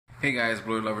Hey guys,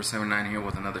 BLU-RAY here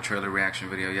with another trailer reaction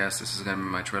video. Yes, this is going to be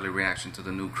my trailer reaction to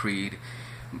the new Creed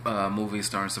movie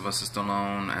starring Sylvester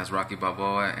Stallone as Rocky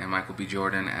Balboa and Michael B.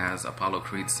 Jordan as Apollo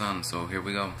Creed's son. So here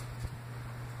we go.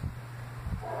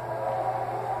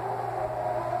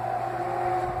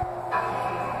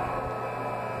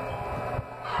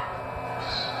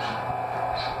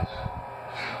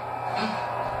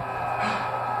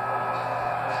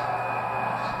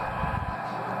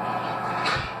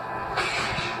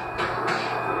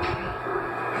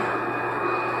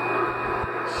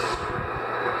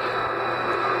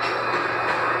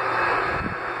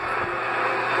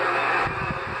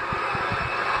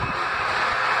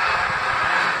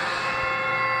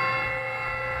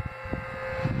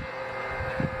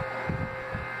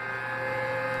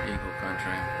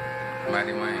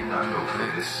 Mighty Wayne. I know for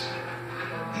this.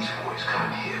 These boys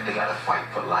come here, they gotta fight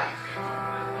for life.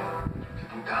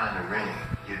 People die in the ring.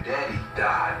 Your daddy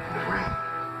died in the ring.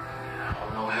 I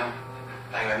don't know him.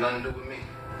 Ain't got nothing to do with me.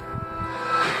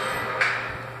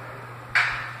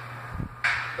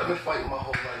 I've been fighting my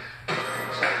whole life.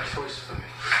 It's not a choice for me.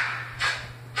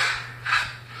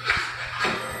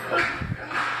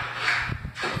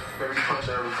 Every punch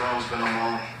I ever thrown's been on my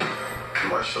own.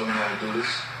 Nobody showed me how to do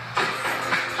this.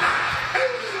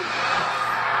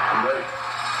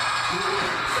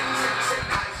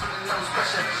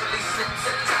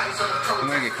 I'm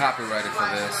gonna get copyrighted for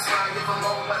this.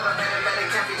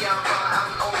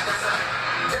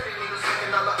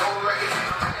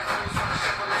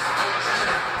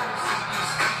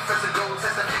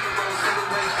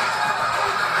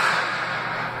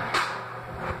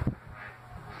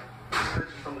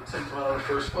 From the 10th round of the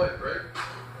first fight, right?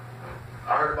 I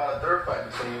heard about a third fight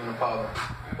between you and Apollo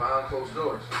behind closed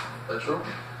doors. Is that true?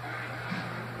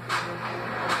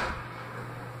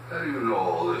 How do you know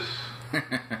all this?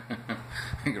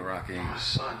 Look at Rocky. My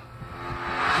son.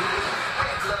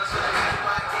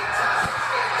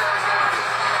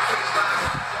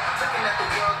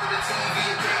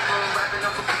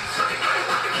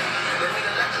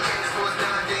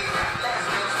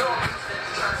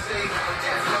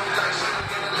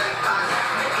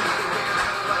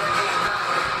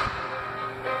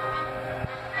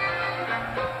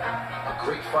 A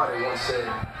great fighter once said,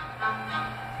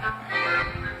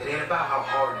 it ain't about how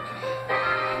hard you can hit.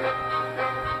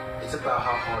 It's about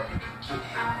how hard you can get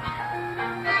hit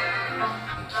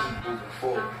and keep moving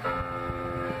forward.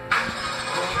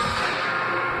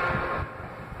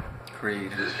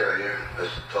 Creed. This guy here,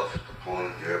 that's the toughest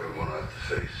opponent you're ever going to have to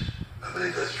face. I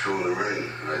think that's true in the ring,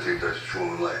 and I think that's true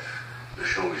in life. Now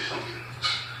show me something.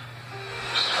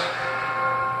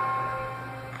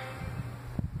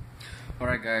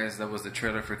 Alright guys, that was the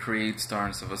trailer for Creed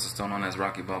starring Sylvester Stallone as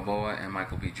Rocky Balboa and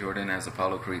Michael B. Jordan as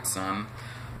Apollo Creed's son.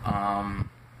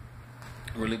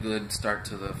 Really good start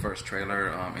to the first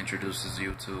trailer. Introduces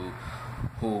you to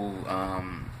who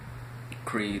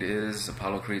Creed is.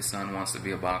 Apollo Creed's son wants to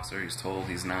be a boxer. He's told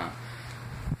he's not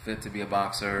fit to be a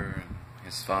boxer.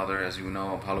 His father, as you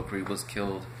know, Apollo Creed, was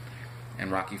killed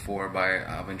in Rocky IV by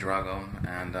Drago,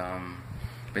 and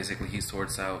basically he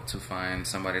sorts out to find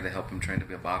somebody to help him train to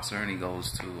be a boxer, and he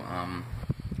goes to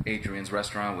Adrian's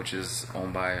restaurant, which is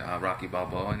owned by Rocky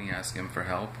Balboa, and he asks him for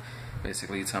help,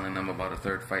 basically telling them about a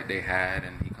third fight they had,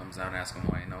 and he comes out and asks him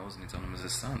why he knows, and he tells him it's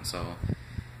his son. So,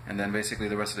 and then basically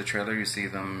the rest of the trailer, you see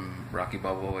them, Rocky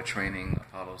Balboa training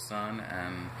Apollo's son,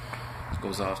 and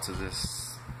goes off to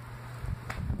this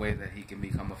way that he can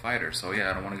become a fighter. So yeah,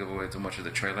 I don't want to give away too much of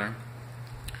the trailer.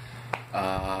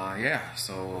 Yeah,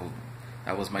 so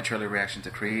that was my trailer reaction to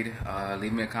Creed.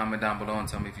 Leave me a comment down below and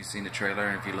tell me if you've seen the trailer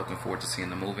and if you're looking forward to seeing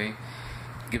the movie.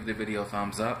 Give the video a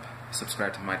thumbs up,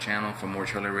 subscribe to my channel for more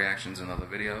trailer reactions and other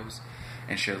videos,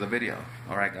 and share the video.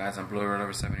 Alright guys, I'm BLU-RAY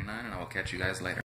and I will catch you guys later.